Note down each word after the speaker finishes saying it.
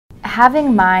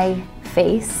Having my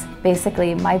face,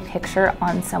 basically my picture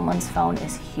on someone's phone,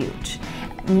 is huge.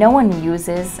 No one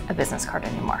uses a business card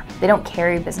anymore. They don't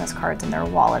carry business cards in their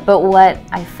wallet. But what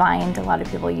I find a lot of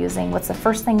people using, what's the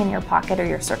first thing in your pocket or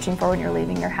you're searching for when you're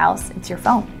leaving your house? It's your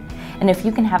phone. And if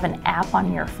you can have an app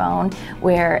on your phone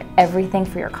where everything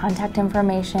for your contact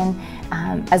information,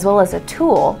 as well as a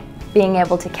tool, being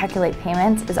able to calculate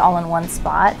payments is all in one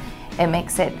spot, it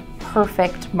makes it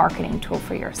perfect marketing tool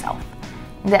for yourself.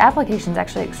 The application is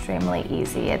actually extremely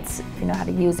easy. If you know how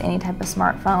to use any type of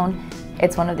smartphone,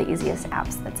 it's one of the easiest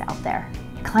apps that's out there.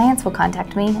 Clients will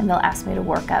contact me and they'll ask me to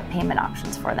work up payment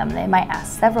options for them. They might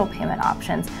ask several payment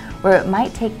options where it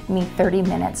might take me 30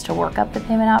 minutes to work up the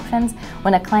payment options.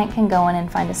 When a client can go in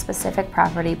and find a specific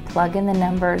property, plug in the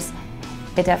numbers,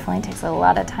 it definitely takes a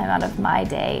lot of time out of my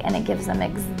day, and it gives them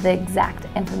the exact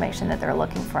information that they're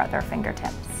looking for at their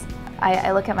fingertips.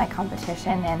 I look at my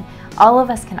competition, and all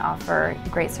of us can offer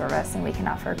great service and we can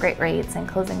offer great rates and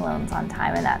closing loans on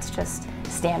time, and that's just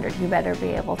standard. You better be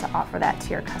able to offer that to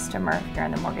your customer if you're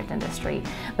in the mortgage industry.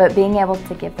 But being able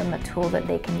to give them a tool that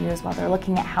they can use while they're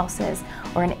looking at houses,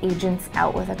 or an agent's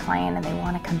out with a client and they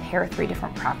want to compare 3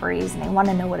 different properties and they want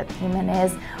to know what a payment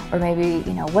is, or maybe,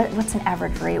 you know, what's an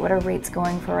average rate, what are rates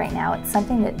going for right now. It's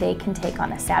something that they can take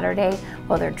on a Saturday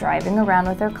while they're driving around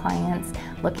with their clients,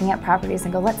 looking at properties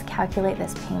and go, let's calculate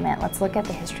this payment, let's look at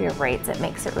the history of rates. It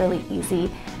makes it really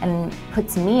easy and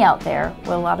puts me out there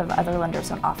where a lot of other lenders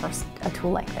don't offer a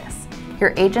tool like this.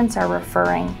 Your agents are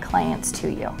referring clients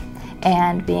to you,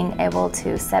 and being able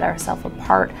to set ourselves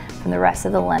apart from the rest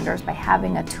of the lenders by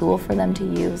having a tool for them to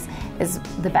use is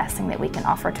the best thing that we can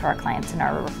offer to our clients and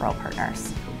our referral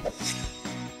partners.